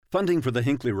Funding for the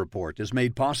Hinckley Report is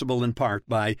made possible in part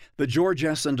by the George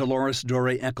S. and Dolores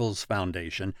Doré Eccles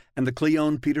Foundation and the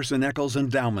Cleone Peterson Eccles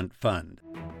Endowment Fund.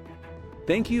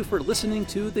 Thank you for listening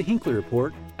to the Hinckley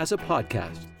Report as a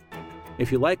podcast.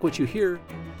 If you like what you hear,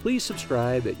 please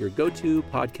subscribe at your go-to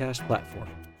podcast platform.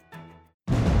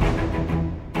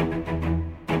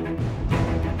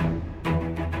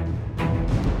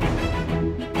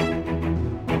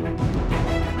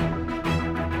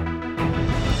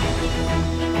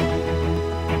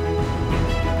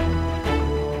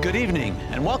 Good evening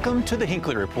and welcome to the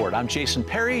Hinckley Report. I'm Jason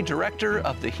Perry, director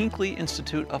of the Hinckley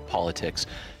Institute of Politics.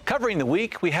 Covering the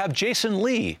week, we have Jasen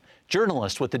Lee,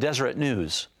 journalist with the Deseret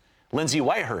News, Lindsay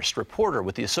Whitehurst, reporter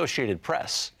with the Associated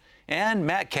Press, and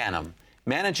Matt Canham,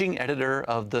 managing editor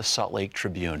of the Salt Lake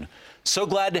Tribune. So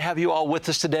glad to have you all with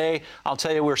us today. I'll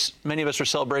tell you, many of us are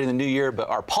celebrating the new year, but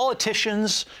our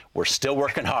politicians, we're still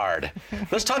working hard.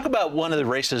 Let's talk about one of the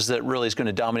races that really is going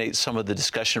to dominate some of the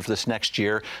discussion for this next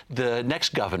year, the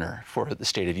next governor for the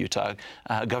state of Utah.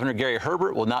 Governor Gary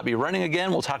Herbert will not be running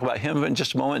again. We'll talk about him in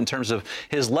just a moment in terms of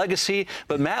his legacy.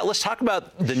 But Matt, let's talk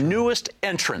about the newest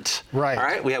entrant. Right. All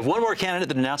right, we have one more candidate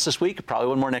that announced this week, probably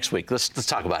one more next week. Let's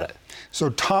talk about it.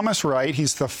 So Thomas Wright,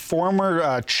 he's the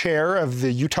former chair of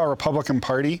the Utah Republican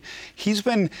Party. He's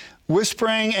been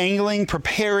whispering, angling,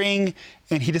 preparing,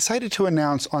 and he decided to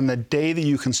announce on the day that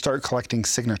you can start collecting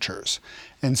signatures.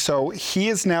 And so he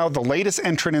is now the latest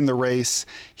entrant in the race.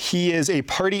 He is a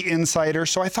party insider,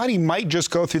 so I thought he might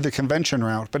just go through the convention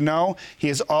route. But no, he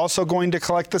is also going to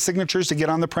collect the signatures to get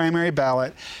on the primary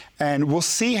ballot. And we'll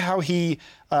see how he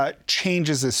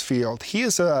changes this field. He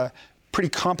is a pretty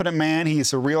competent man.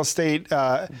 He's a real estate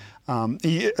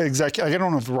executive. I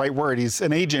don't know if the right word. He's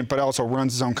an agent, but also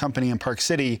runs his own company in Park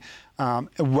City.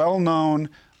 Well known.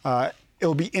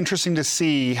 It'll be interesting to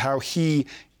see how he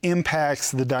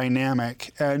impacts the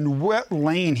dynamic and what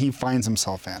lane he finds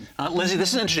himself in. Lindsay, this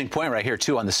is an interesting point right here,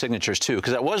 too, on the signatures, too,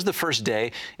 because that was the first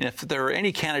day. And if there were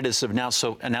any candidates that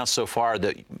have announced so far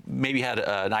that maybe had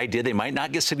an idea they might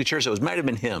not get signatures, it might have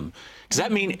been him. Does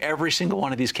that mean every single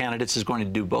one of these candidates is going to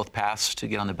do both paths to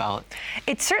get on the ballot?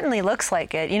 It certainly looks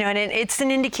like it, and it's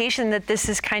an indication that this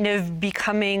is kind of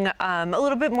becoming a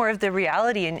little bit more of the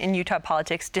reality in Utah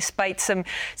politics, despite some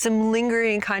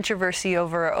lingering controversy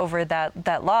over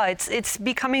that law. It's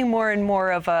becoming more and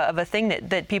more of a thing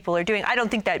that people are doing. I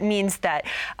don't think that means that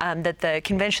that the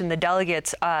convention, the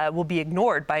delegates, will be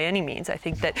ignored by any means. I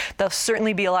think that there'll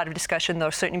certainly be a lot of discussion.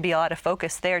 There'll certainly be a lot of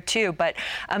focus there too. But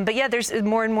yeah, there's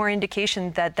more and more indication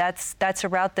that that's a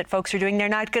route that folks are doing. They're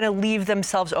not going to leave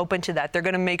themselves open to that. They're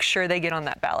going to make sure they get on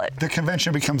that ballot. The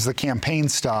convention becomes the campaign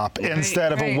stop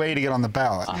instead of a way to get on the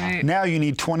ballot. Now you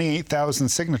need 28,000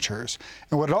 signatures.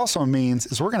 And what it also means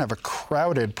is we're going to have a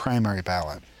crowded primary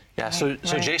ballot. Yeah, so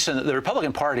Jason, the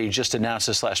Republican Party just announced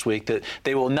this last week that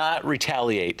they will not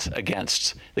retaliate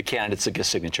against the candidates that get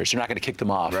signatures. They're not going to kick them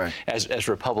off as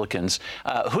Republicans.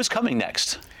 Who's coming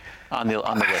next on the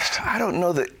list? I don't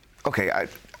know that. Okay,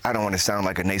 I don't want to sound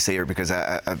like a naysayer because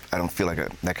I don't feel like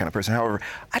that kind of person. However,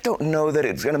 I don't know that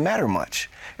it's going to matter much.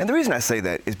 And the reason I say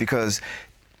that is because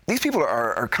these people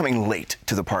are coming late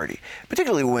to the party,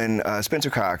 particularly when Spencer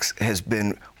Cox has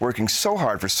been working so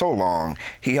hard for so long.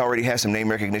 He already has some name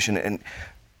recognition, and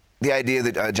the idea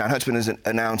that John Huntsman has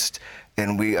announced,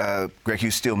 and Greg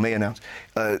Hughes still may announce,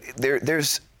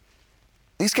 there's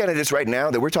these candidates right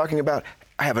now that we're talking about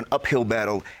have an uphill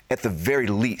battle at the very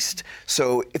least.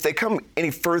 So if they come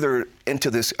any further into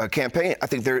this campaign, I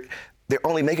think they're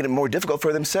only making it more difficult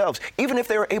for themselves. Even if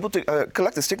they are able to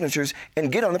collect the signatures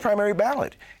and get on the primary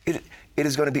ballot, it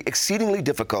is going to be exceedingly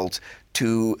difficult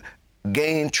to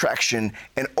gain traction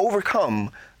and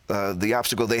overcome the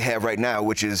obstacle they have right now,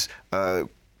 which is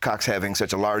Cox having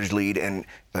such a large lead and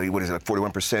what is it, like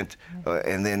 41%,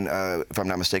 and then if I'm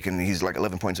not mistaken, he's like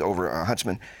 11 points over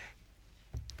Huntsman.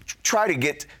 Try to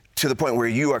get to the point where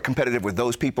you are competitive with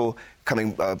those people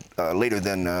coming later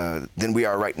than we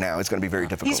are right now. It's going to be very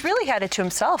difficult. He's really had it to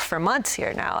himself for months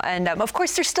here now, and of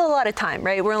course there's still a lot of time,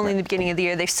 right? We're only in the beginning of the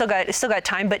year. They've still got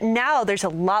time, but now there's a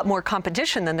lot more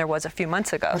competition than there was a few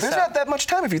months ago. There's not that much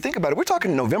time if you think about it. We're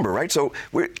talking November, right? So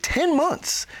we're 10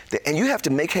 months, and you have to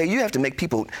make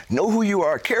people know who you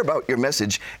are, care about your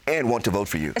message, and want to vote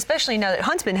for you. Especially now that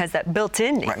Huntsman has that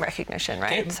built-in name recognition,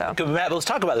 right? Okay. So, Matt, let's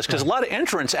talk about this because a lot of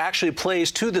entrance actually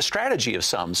plays to the strategy of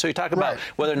some. So you talk about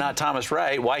whether or not Tom Thomas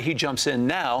Wright, why he jumps in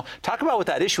now. Talk about what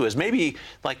that issue is. Maybe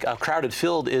like a crowded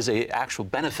field is a actual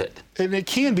benefit. And it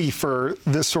can be for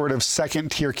this sort of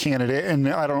second-tier candidate, and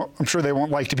I'm sure they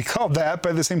won't like to be called that,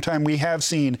 but at the same time, we have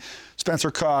seen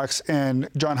Spencer Cox and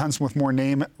Jon Huntsman with more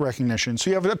name recognition. So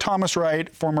you have Thomas Wright,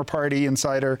 former party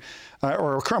insider,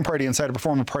 or current party insider, but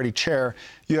former party chair.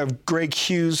 You have Greg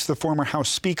Hughes, the former House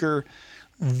Speaker.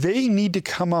 They need to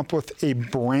come up with a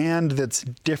brand that's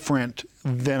different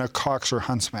than a Cox or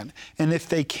Huntsman. And if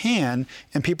they can,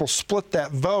 and people split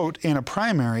that vote in a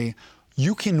primary,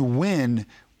 you can win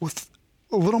with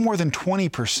a little more than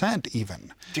 20%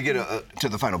 even. To get to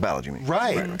the final ballot, you mean?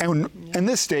 Right. And in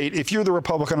this state, if you're the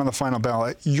Republican on the final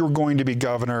ballot, you're going to be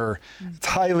governor. It's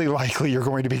highly likely you're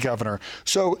going to be governor.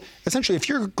 So essentially, if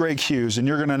you're Greg Hughes and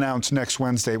you're going to announce next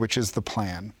Wednesday, which is the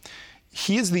plan,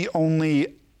 he is the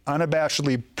only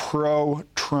unabashedly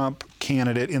pro-Trump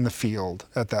candidate in the field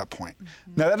at that point.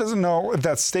 Now, that doesn't know if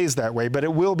that stays that way, but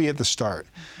it will be at the start.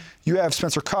 You have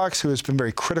Spencer Cox, who has been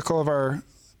very critical of our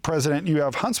president. You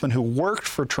have Huntsman, who worked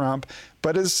for Trump,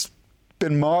 but has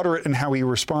been moderate in how he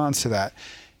responds to that.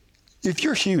 If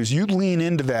you're Hughes, you lean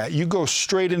into that. You go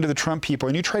straight into the Trump people,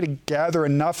 and you try to gather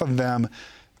enough of them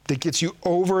that gets you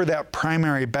over that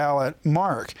primary ballot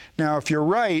mark. Now, if you're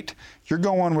right, you're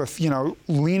going with,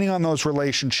 leaning on those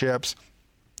relationships,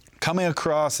 coming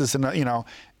across as,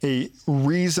 a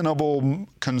reasonable,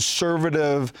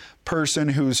 conservative person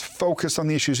who's focused on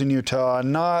the issues in Utah,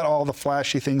 not all the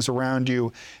flashy things around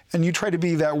you, and you try to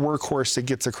be that workhorse that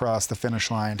gets across the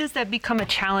finish line. Does that become a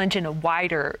challenge in a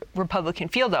wider Republican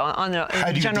field, though, in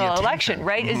the general election,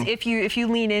 right? Mm-hmm. Is if you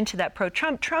lean into that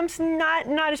pro-Trump, Trump's not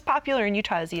as popular in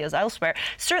Utah as he is elsewhere.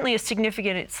 Certainly a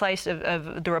significant slice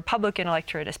of the Republican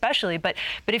electorate, especially. But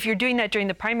if you're doing that during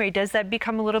the primary, does that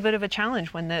become a little bit of a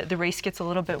challenge when the race gets a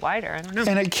little bit wider? I don't know.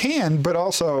 And it can, but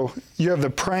also you have the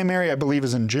primary, I believe,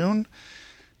 is in June.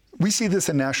 We see this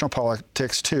in national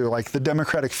politics, too. Like the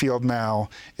Democratic field now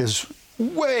is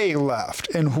way left.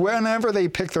 And whenever they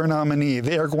pick their nominee,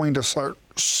 they are going to start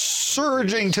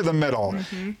surging to the middle.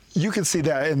 Mm-hmm. You can see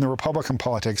that in the Republican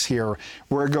politics here,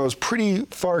 where it goes pretty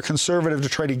far conservative to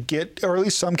try to get, or at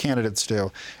least some candidates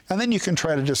do. And then you can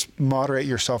try to just moderate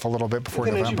yourself a little bit before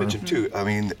November. As you mentioned, too, I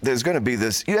mean, there's going to be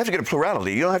this, you have to get a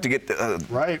plurality. You don't have to get...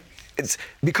 right. It's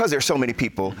because there's so many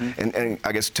people, and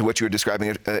I guess to what you were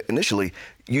describing initially,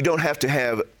 you don't have to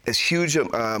have as huge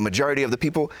a majority of the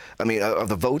people, of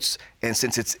the votes, and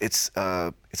since it's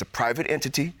a private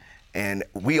entity, and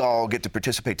we all get to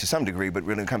participate to some degree, but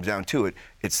when it comes down to it,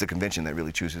 it's the convention that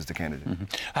really chooses the candidate.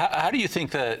 Mm-hmm. How do you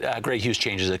think that Greg Hughes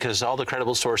changes it? Because all the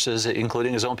credible sources,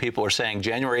 including his own people, are saying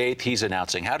January 8th he's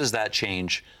announcing. How does that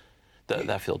change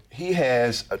that field? He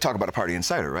has, talk about a party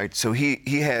insider, right? So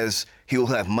he'll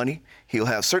have money,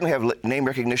 certainly have name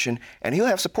recognition, and he'll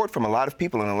have support from a lot of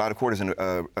people in a lot of quarters in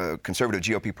a conservative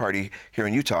GOP party here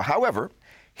in Utah. However,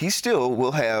 he still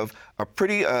will have a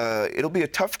pretty, it'll be a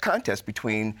tough contest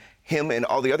between him and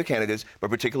all the other candidates, but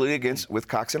particularly with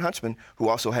Cox and Huntsman, who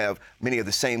also have many of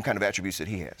the same kind of attributes that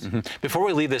he has. Mm-hmm. Before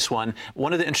we leave this one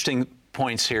of the interesting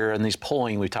points here in these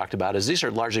polling we talked about is these are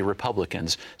largely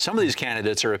Republicans. Some of these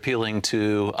candidates are appealing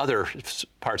to other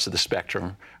parts of the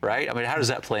spectrum, right? I mean, how does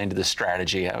that play into this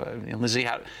strategy? Lindsay,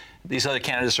 how these other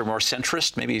candidates are more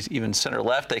centrist, maybe even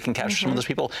center-left. They can capture some of those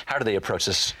people. How do they approach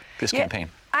this campaign?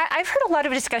 I've heard a lot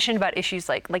of discussion about issues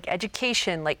like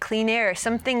education, like clean air,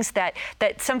 some things that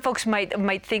some folks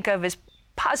might think of as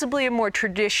possibly a more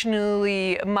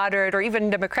traditionally moderate or even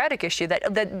Democratic issue that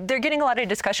they're getting a lot of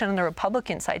discussion on the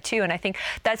Republican side too. And I think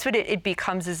that's what it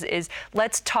becomes is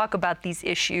let's talk about these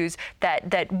issues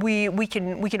that we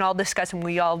can all discuss and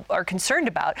we all are concerned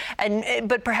about.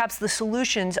 But perhaps the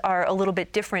solutions are a little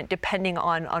bit different depending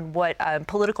on what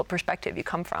political perspective you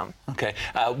come from. Okay.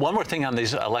 One more thing on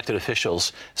these elected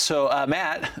officials. So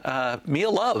Matt, Mia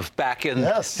Love back in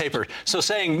paper. So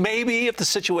saying maybe if the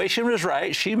situation was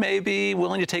right, she may be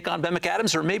willing to take on Ben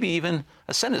McAdams or maybe even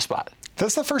a Senate spot.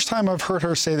 That's the first time I've heard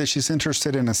her say that she's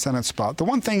interested in a Senate spot. The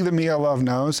one thing that Mia Love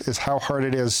knows is how hard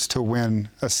it is to win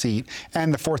a seat,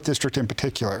 and the 4th District in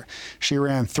particular. She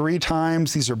ran 3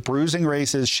 times. These are bruising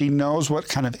races. She knows what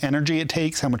kind of energy it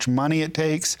takes, how much money it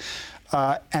takes,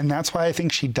 and that's why I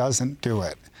think she doesn't do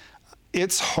it.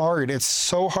 It's hard. It's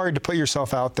so hard to put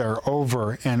yourself out there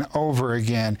over and over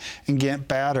again and get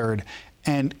battered.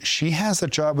 And she has a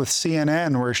job with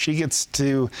CNN where she gets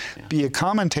to be a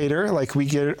commentator like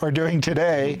we are doing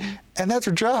today. Mm-hmm. And that's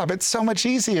her job. It's so much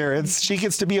easier. She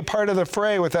gets to be a part of the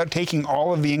fray without taking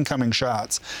all of the incoming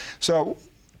shots. So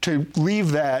to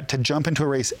leave that, to jump into a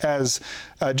race, as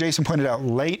Jason pointed out,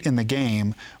 late in the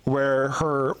game, where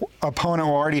her opponent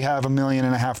will already have $1.5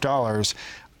 million,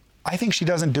 I think she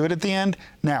doesn't do it at the end.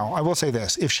 Now, I will say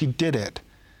this. If she did it,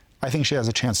 I think she has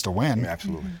a chance to win.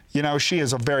 Absolutely. You know, she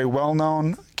is a very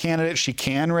well-known candidate. She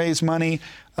can raise money.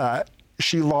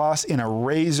 She lost in a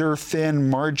razor-thin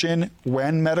margin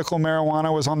when medical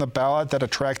marijuana was on the ballot that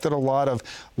attracted a lot of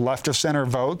left-of-center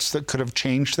votes that could have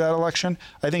changed that election.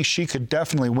 I think she could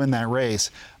definitely win that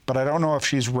race, but I don't know if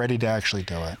she's ready to actually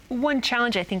do it. One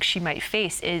challenge I think she might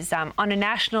face is on a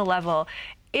national level,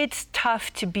 it's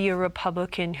tough to be a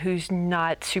Republican who's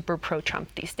not super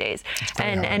pro-Trump these days.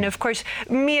 And of course,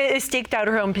 Mia has staked out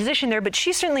her own position there, but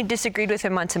she certainly disagreed with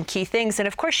him on some key things. And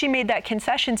of course, she made that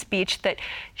concession speech that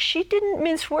she didn't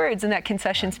mince words in that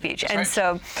concession speech. That's and right.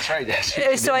 so, that's right.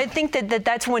 Yes, so I think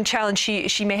that's one challenge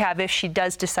she may have if she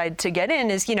does decide to get in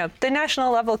is, you know, the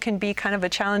national level can be kind of a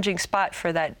challenging spot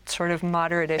for that sort of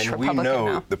moderate-ish Republican. And we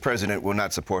know now. the president will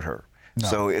not support her. No.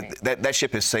 So that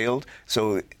ship has sailed.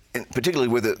 So particularly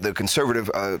with the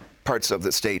conservative parts of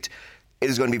the state, it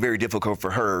is going to be very difficult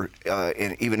for her,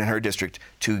 even in her district,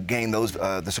 to gain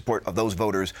the support of those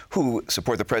voters who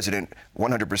support the president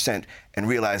 100% and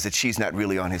realize that she's not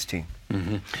really on his team.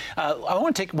 Mm-hmm. I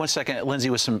want to take 1 second, Lindsay,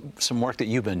 with some work that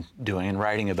you've been doing and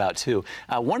writing about too.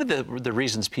 One of the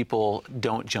reasons people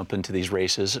don't jump into these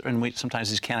races, and sometimes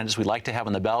these candidates we like to have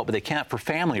on the ballot, but they can't for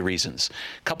family reasons.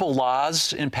 A couple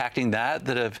laws impacting that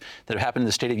have happened in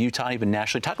the state of Utah, even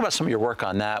nationally. Talk about some of your work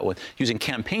on that with using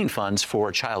campaign funds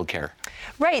for childcare.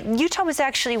 Right. Utah was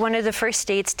actually one of the first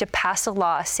states to pass a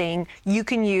law saying you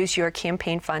can use your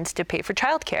campaign funds to pay for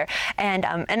childcare. And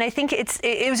I think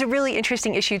it was a really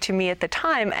interesting issue to me at the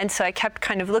time. And so I kept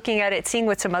kind of looking at it, seeing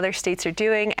what some other states are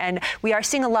doing. And we are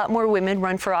seeing a lot more women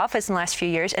run for office in the last few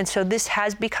years. And so this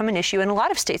has become an issue in a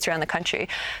lot of states around the country.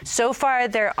 So far,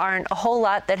 there aren't a whole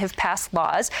lot that have passed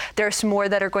laws. There are some more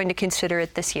that are going to consider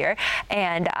it this year.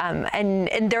 And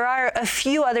there are a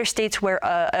few other states where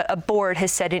a board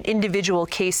has said in individual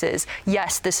cases,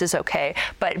 yes, this is okay.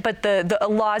 But the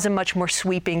law is a much more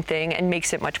sweeping thing and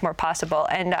makes it much more possible.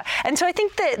 And so I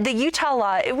think that the Utah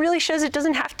law, it really shows it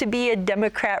doesn't have to be a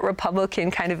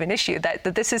Democrat-Republican kind of an issue, that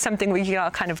this is something we can all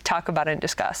kind of talk about and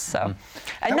discuss. So,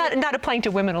 and not applying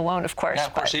to women alone, of course. Yeah,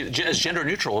 of course. It's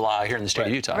gender-neutral law here in the state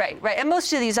of Utah. Right. And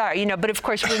most of these are, but of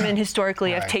course, women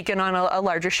historically have taken on a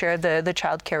larger share of the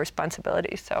child care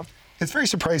responsibilities. So it's very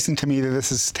surprising to me that this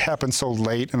has happened so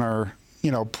late in our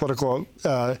political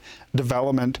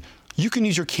development. You can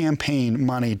use your campaign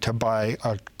money to buy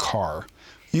a car.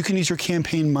 You can use your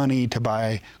campaign money to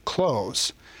buy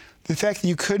clothes. The fact that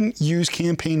you couldn't use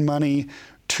campaign money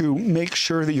to make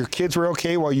sure that your kids were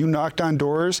okay while you knocked on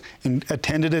doors and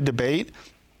attended a debate,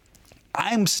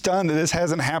 I'm stunned that this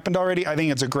hasn't happened already. I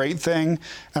think it's a great thing,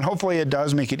 and hopefully it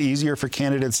does make it easier for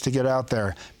candidates to get out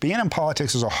there. Being in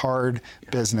politics is a hard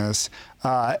business,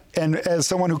 and as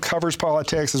someone who covers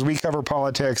politics, as we cover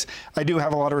politics, I do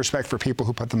have a lot of respect for people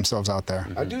who put themselves out there.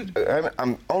 I do.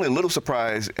 I'm only a little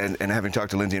surprised, and having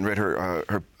talked to Lindsay and read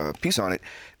her piece on it,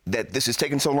 that this has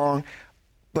taken so long.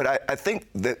 But I think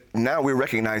that now we're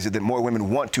recognizing that more women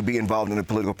want to be involved in the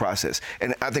political process.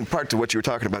 And I think part to what you were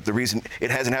talking about, the reason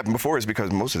it hasn't happened before is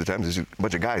because most of the time there's a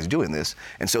bunch of guys doing this.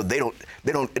 And so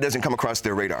it doesn't come across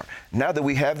their radar. Now that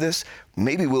we have this,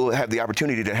 maybe we'll have the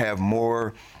opportunity to have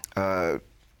more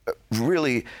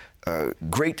really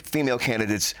great female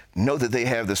candidates know that they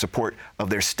have the support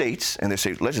of their states and their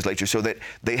state legislature, so that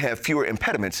they have fewer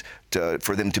impediments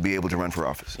for them to be able to run for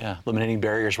office. Yeah, eliminating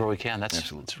barriers where we can.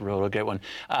 That's a real good one.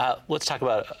 Let's talk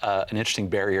about an interesting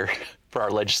barrier for our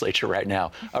legislature right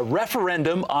now. A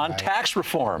referendum on tax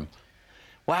reform.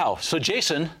 Wow. So,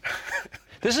 Jason,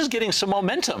 this is getting some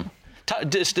momentum.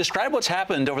 Describe what's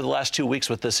happened over the last 2 weeks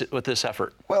with this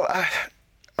effort. Well,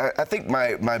 I think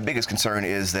my biggest concern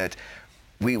is that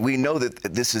we know that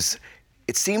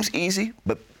it seems easy,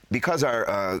 but because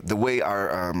the way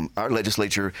our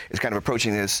legislature is kind of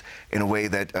approaching this in a way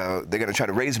that they're going to try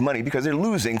to raise money because they're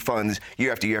losing funds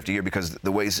year after year after year because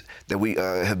the ways that we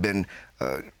have been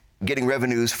getting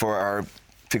revenues for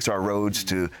fix our roads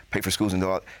to pay for schools and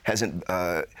all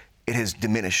that it has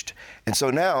diminished. And so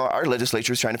now our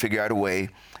legislature is trying to figure out a way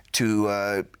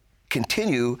to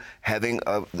continue having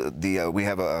we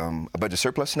have a budget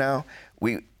surplus now.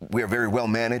 We are very well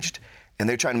managed, and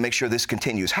they're trying to make sure this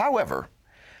continues. However,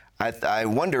 I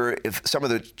wonder if some of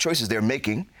the choices they're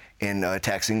making in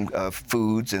taxing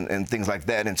foods and things like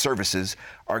that and services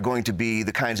are going to be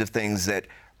the kinds of things that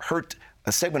hurt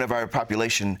a segment of our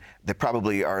population that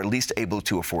probably are least able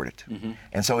to afford it. Mm-hmm.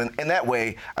 And so in that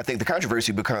way, I think the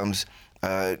controversy becomes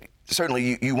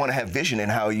certainly you want to have vision in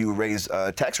how you raise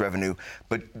tax revenue,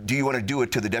 but do you want to do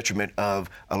it to the detriment of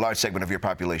a large segment of your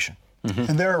population?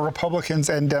 Mm-hmm. And there are Republicans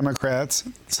and Democrats.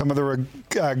 Some of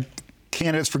the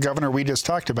candidates for governor we just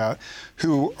talked about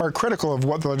who are critical of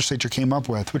what the legislature came up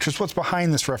with, which is what's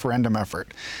behind this referendum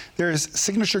effort. There's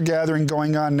signature gathering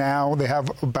going on now. They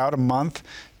have about a month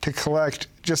to collect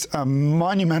just a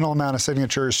monumental amount of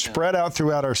signatures spread out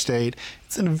throughout our state.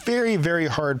 It's a very, very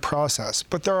hard process,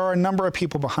 but there are a number of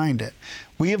people behind it.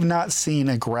 We have not seen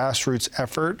a grassroots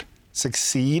effort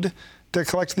succeed to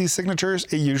collect these signatures.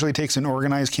 It usually takes an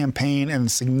organized campaign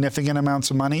and significant amounts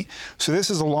of money. So this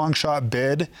is a long shot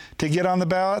bid to get on the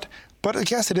ballot. But I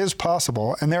guess it is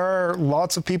possible. And there are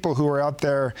lots of people who are out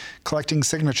there collecting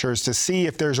signatures to see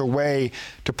if there's a way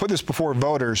to put this before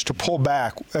voters to pull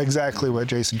back exactly what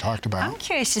Jasen talked about. I'm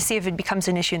curious to see if it becomes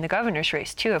an issue in the governor's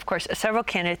race, too. Of course, several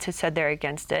candidates have said they're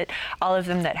against it, all of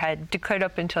them that had declared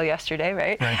up until yesterday,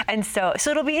 right? And so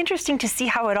it'll be interesting to see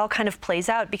how it all kind of plays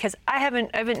out, because I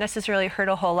haven't necessarily heard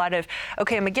a whole lot of,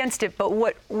 okay, I'm against it, but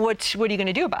what are you going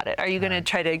to do about it? Are you going to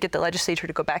try to get the legislature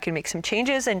to go back and make some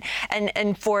changes?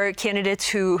 And for candidates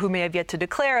who may have yet to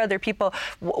declare, other people,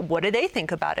 what do they think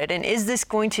about it? And is this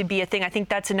going to be a thing? I think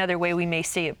that's another way we may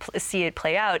see it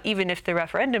play out, even if the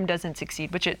referendum doesn't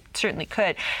succeed, which it certainly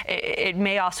could. It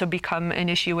may also become an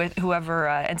issue with whoever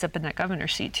ends up in that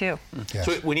governor's seat, too. Yes.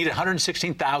 So we need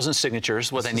 116,000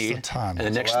 signatures, what they need in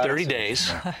the next 30 days.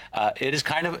 It's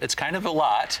kind of a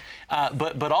lot.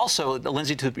 But also,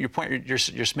 Lindsay, to your point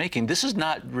you're making, this is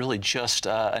not really just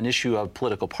an issue of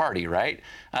political party, right?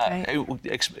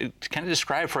 Kind of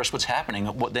describe for us what's happening,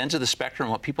 what the ends of the spectrum,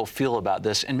 what people feel about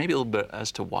this, and maybe a little bit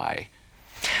as to why.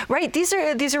 Right. These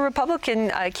are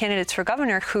Republican candidates for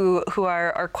governor who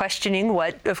are questioning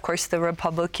what, of course, the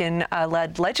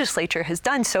Republican-led legislature has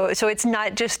done. So it's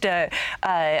not just a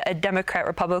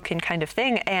Democrat-Republican kind of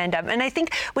thing. And I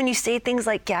think when you say things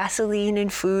like gasoline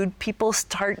and food, people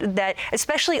start that,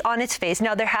 especially on its face.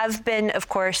 Now, there have been, of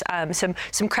course,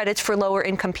 some credits for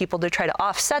lower-income people to try to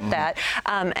offset that.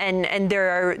 And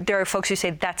there are folks who say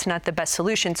that's not the best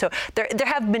solution. So there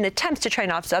have been attempts to try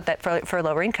and offset that for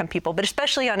lower-income people, but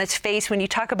especially on its face, when you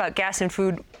talk about gas and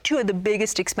food, two of the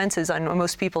biggest expenses on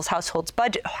most people's household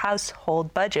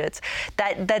budgets,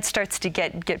 that starts to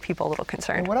get people a little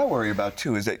concerned. And what I worry about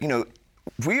too is that,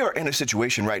 we are in a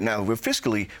situation right now where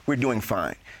fiscally we're doing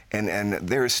fine, and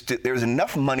there's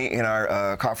enough money in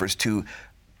our coffers to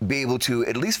be able to,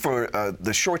 at least for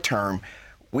the short term,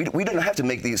 we don't have to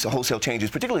make these wholesale changes,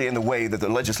 particularly in the way that the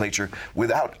legislature,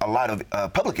 without a lot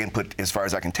of public input, as far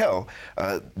as I can tell.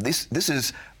 This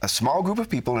is a small group of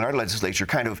people in our legislature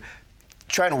kind of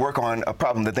trying to work on a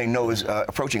problem that they know is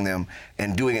approaching them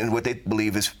and doing it in what they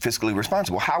believe is fiscally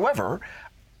responsible. However,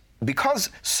 because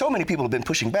so many people have been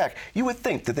pushing back, you would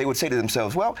think that they would say to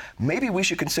themselves, well, maybe we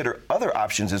should consider other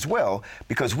options as well,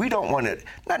 because we don't want to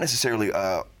not necessarily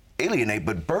alienate,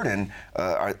 but burden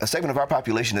a segment of our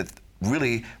population that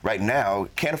really right now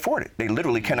can't afford it. They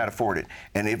literally cannot afford it.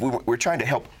 And if we're trying to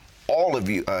help all of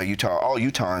Utah, all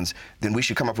Utahns, then we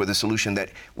should come up with a solution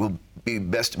that will be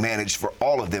best managed for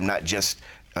all of them, not just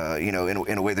in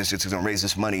a way that's going to raise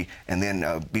this money and then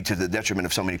be to the detriment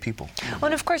of so many people. Well,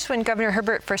 and of course, when Governor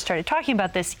Herbert first started talking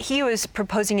about this, he was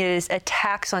proposing it as a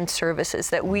tax on services,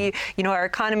 that we, our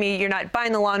economy, you're not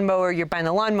buying the lawnmower, you're buying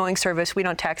the lawn mowing service, we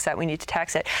don't tax that, we need to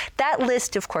tax it. That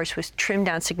list, of course, was trimmed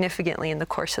down significantly in the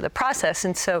course of the process,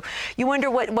 and so you wonder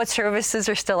what services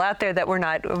are still out there that we're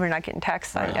not getting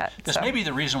taxed on yet. This may be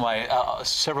the reason why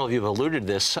several of you have alluded to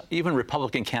this, even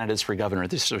Republican candidates for governor.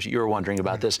 This is, you were wondering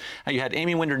about this. You had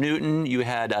Amy Winder Newton, you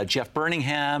had Jeff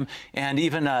Birmingham, and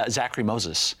even Zachary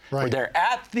Moses were there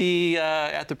at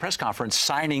the press conference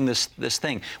signing this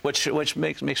thing, which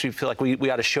makes me feel like we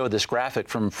ought to show this graphic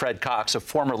from Fred Cox, a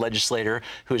former legislator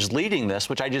who is leading this,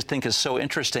 which I just think is so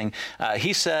interesting.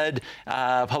 He said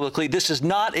publicly, "This is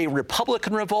not a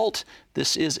Republican revolt.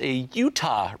 This is a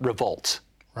Utah revolt."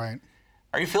 Right.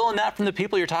 Are you feeling that from the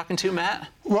people you're talking to, Matt?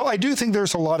 Well, I do think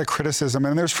there's a lot of criticism,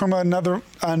 and there's from a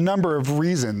number of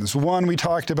reasons. One, we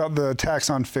talked about the tax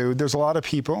on food. There's a lot of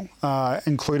people,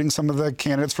 including some of the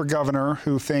candidates for governor,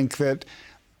 who think that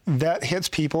hits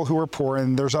people who are poor,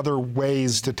 and there's other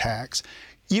ways to tax.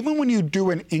 Even when you do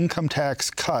an income tax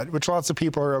cut, which lots of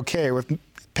people are okay with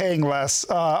paying less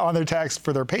on their tax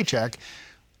for their paycheck,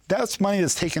 that's money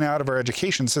that's taken out of our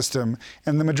education system,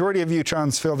 and the majority of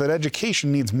Utahns feel that education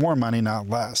needs more money, not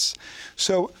less.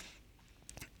 So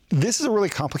this is a really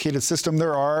complicated system.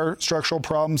 There are structural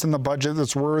problems in the budget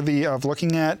that's worthy of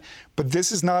looking at, but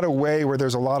this is not a way where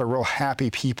there's a lot of real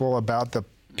happy people about the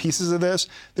pieces of this.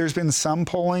 There's been some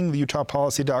polling, the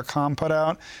UtahPolicy.com put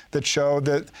out, that showed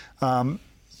that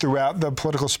throughout the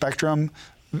political spectrum,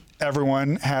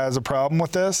 everyone has a problem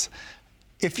with this.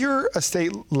 If you're a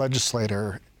state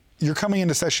legislator, you're coming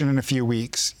into session in a few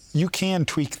weeks, you can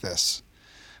tweak this.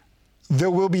 there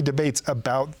will be debates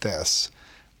about this.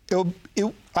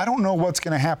 I don't know what's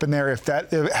going to happen there if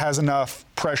it has enough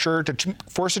pressure to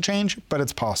force a change, but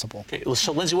it's possible. Okay,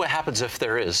 so Lindsay, what happens if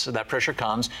there is? That pressure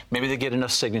comes, maybe they get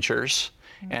enough signatures,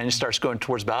 and it starts going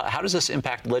towards ballot. How does this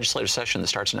impact the legislative session that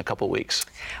starts in a couple of weeks?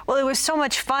 Well, it was so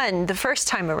much fun the first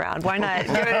time around. Why not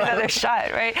give it another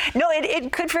shot, right? No,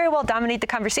 it could very well dominate the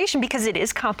conversation because it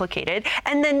is complicated.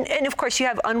 And of course, you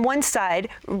have on one side,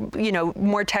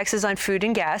 more taxes on food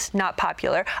and gas, not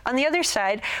popular. On the other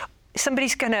side,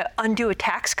 somebody's going to undo a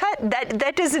tax cut.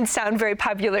 That doesn't sound very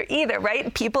popular either,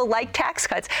 right? People like tax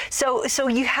cuts. So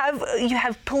you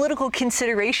have political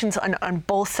considerations on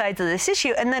both sides of this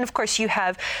issue, and then of course you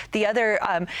have the other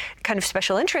kind of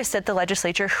special interests at the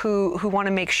legislature who want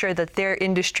to make sure that their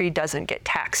industry doesn't get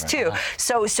taxed too.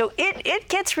 So it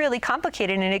gets really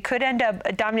complicated, and it could end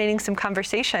up dominating some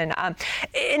conversation. And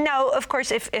now, of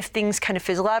course, if things kind of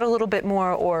fizzle out a little bit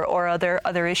more, or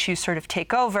other issues sort of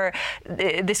take over,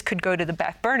 this could go to the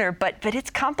back burner, but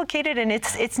it's complicated, and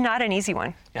it's not an easy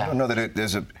one. I don't know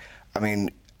that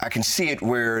I can see it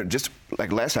where, just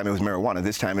like last time it was marijuana,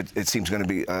 this time it seems we're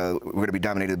going to be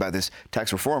dominated by this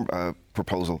tax reform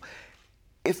proposal.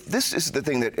 If this is the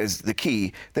thing that is the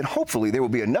key, then hopefully there will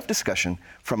be enough discussion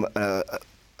from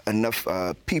enough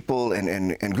people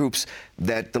and groups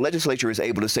that the legislature is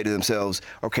able to say to themselves,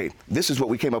 okay, this is what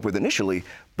we came up with initially,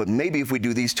 but maybe if we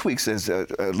do these tweaks, as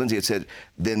Lindsay had said,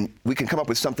 then we can come up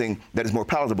with something that is more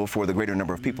palatable for the greater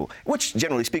number of people, which,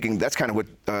 generally speaking, that's kind of what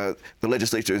the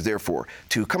legislature is there for,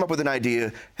 to come up with an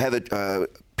idea, have it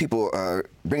people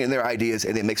bring in their ideas,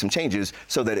 and then make some changes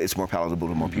so that it's more palatable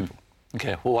to more people.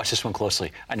 Okay, we'll watch this one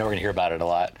closely. I know we're going to hear about it a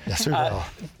lot. Yes, we will.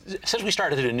 Since we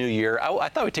started a new year, I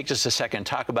thought we'd take just a second and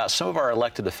talk about some of our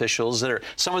elected officials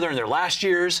some are in their last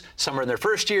years, some are in their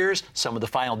first years, some of the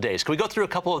final days. Can we go through a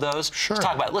couple of those? Sure. Let's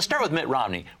talk about it. Let's start with Mitt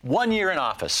Romney. 1 year in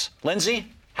office. Lindsay,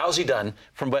 how's he done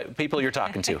from what people you're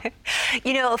talking to?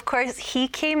 Of course, he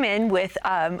came in with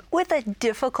a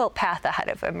difficult path ahead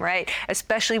of him, right?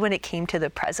 Especially when it came to the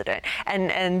president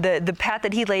and the path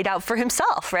that he laid out for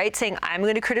himself, right? Saying, I'm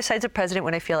going to criticize the president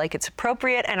when I feel like it's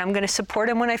appropriate, and I'm going to support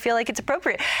him when I feel like it's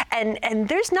appropriate. And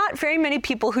there's not very many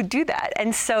people who do that.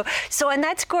 And so on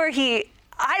that score,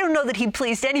 I don't know that he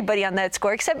pleased anybody on that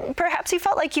score, except perhaps he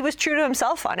felt like he was true to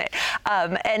himself on it.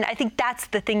 And I think that's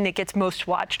the thing that gets most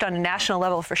watched on a national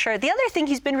level for sure. The other thing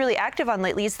he's been really active on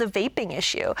lately is the vaping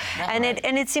issue. And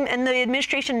the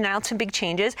administration announced some big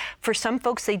changes. For some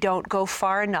folks, they don't go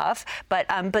far enough, but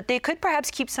they could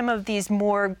perhaps keep some of these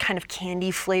more kind of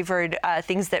candy flavored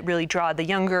things that really draw the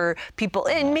younger people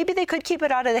in. Maybe they could keep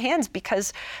it out of the hands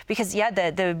because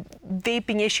the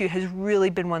vaping issue has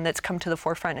really been one that's come to the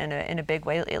forefront in a big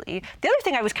way lately. The other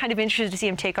thing I was kind of interested to see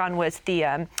him take on was the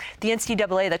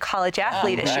NCAA, the college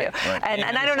athlete issue. Right.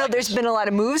 And I don't know, there's been a lot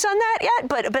of moves on that yet,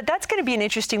 but that's going to be an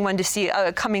interesting one to see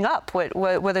coming up,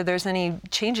 whether there's any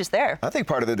changes there. I think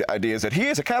part of the idea is that he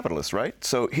is a capitalist, right?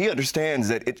 So he understands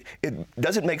that it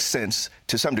doesn't make sense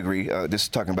to some degree,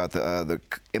 just talking about the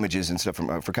images and stuff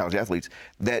for college athletes,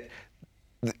 that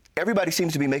everybody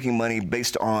seems to be making money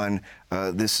based on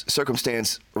this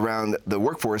circumstance around the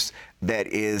workforce that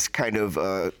is kind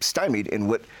of stymied in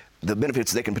what the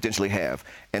benefits they can potentially have.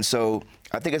 And so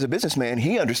I think as a businessman,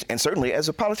 he understands, and certainly as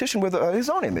a politician with his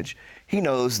own image, he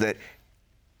knows that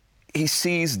he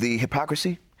sees the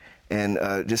hypocrisy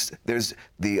and just there's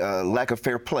the lack of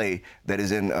fair play that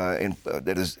is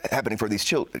that is happening for these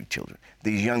children,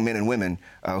 these young men and women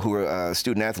who are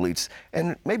student athletes.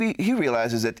 And maybe he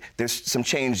realizes that there's some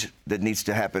change that needs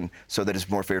to happen so that it's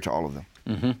more fair to all of them.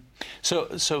 Mm-hmm.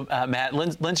 So Matt,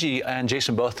 Lindsay and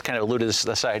Jason both kind of alluded to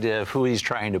this idea of who he's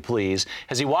trying to please.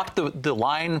 Has he walked the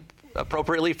line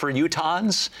appropriately for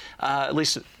Utahns, at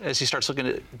least as he starts looking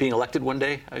at being elected one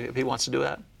day, if he wants to do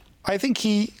that? I think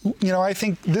I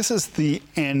think this is the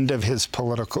end of this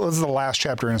is the last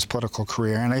chapter in his political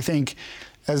career. And I think,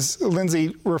 as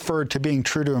Lindsay referred to being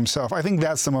true to himself, I think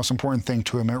that's the most important thing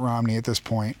to Mitt Romney at this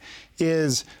point,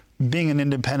 is being an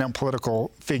independent political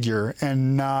figure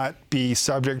and not be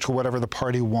subject to whatever the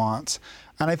party wants.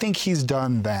 And I think he's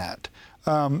done that.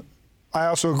 I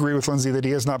also agree with Lindsay that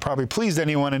he has not probably pleased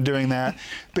anyone in doing that,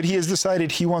 but he has decided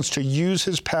he wants to use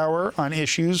his power on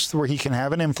issues where he can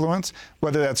have an influence,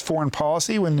 whether that's foreign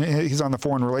policy when he's on the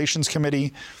Foreign Relations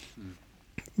Committee,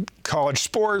 college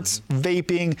sports,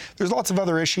 vaping. There's lots of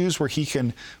other issues where he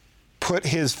can put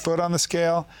his foot on the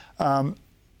scale,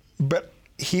 but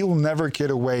he will never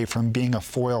get away from being a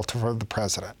foil for the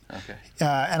president. Okay.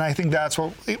 And I think that's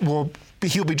what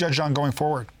he'll be judged on going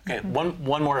forward. Okay,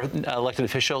 one more elected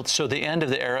official. So the end of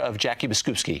the era of Jackie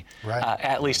Biskupski, right.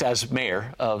 At least as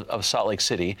mayor of Salt Lake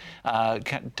City.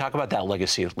 Talk about that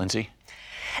legacy, Lindsay.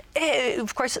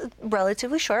 of course,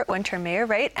 relatively short, one-term mayor,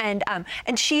 right?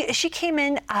 And she came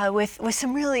in with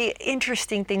some really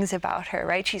interesting things about her,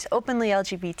 right? She's openly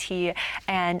LGBT,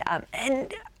 and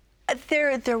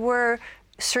there were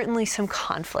certainly some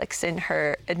conflicts in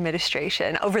her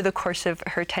administration over the course of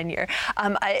her tenure.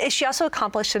 She also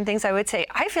accomplished some things, I would say.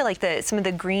 I feel like some of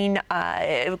the green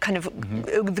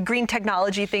the green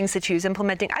technology things that she was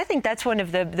implementing, I think that's one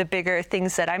of the bigger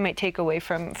things that I might take away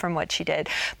from what she did.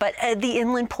 But the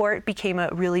inland port became a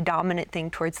really dominant thing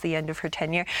towards the end of her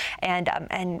tenure,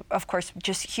 and of course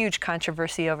just huge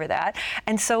controversy over that.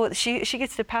 And so she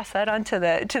gets to pass that on to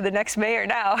the next mayor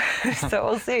now. So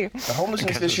we'll see. The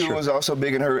homelessness issue was also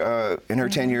big in her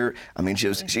tenure. I mean,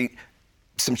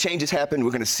 some changes happened.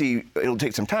 We're going to see. It'll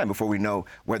take some time before we know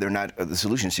whether or not the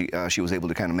solution she was able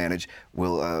to kind of manage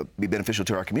will be beneficial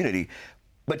to our community.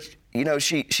 But you know,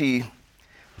 she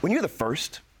when you're the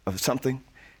first of something,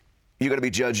 you're going to be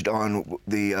judged on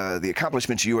the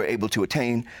accomplishments you were able to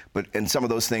attain. And some of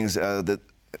those things, I don't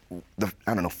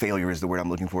know, failure is the word I'm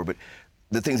looking for, but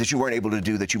the things that you weren't able to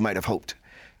do that you might have hoped.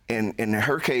 In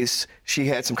her case, she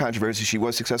had some controversy. She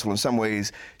was successful in some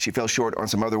ways. She fell short on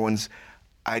some other ones.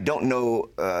 I don't know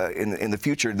in the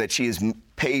future that she has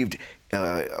paved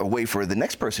a way for the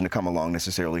next person to come along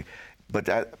necessarily. But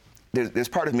there's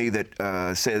part of me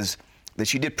that says that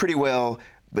she did pretty well,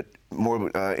 but more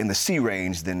in the C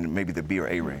range than maybe the B or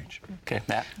A range. Okay,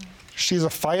 Matt? She's a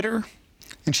fighter,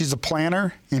 and she's a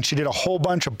planner, and she did a whole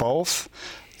bunch of both.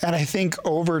 And I think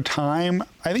over time,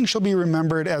 I think she'll be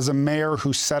remembered as a mayor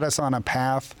who set us on a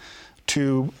path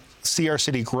to see our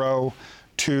city grow,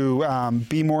 to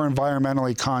be more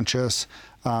environmentally conscious.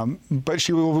 But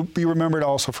she will be remembered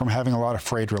also from having a lot of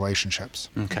frayed relationships.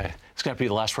 Okay. It's going to be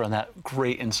the last word on that.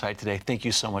 Great insight today. Thank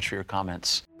you so much for your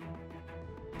comments.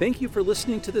 Thank you for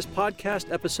listening to this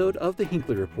podcast episode of the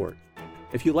Hinckley Report.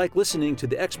 If you like listening to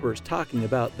the experts talking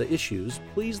about the issues,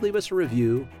 please leave us a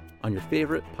review on your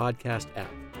favorite podcast app.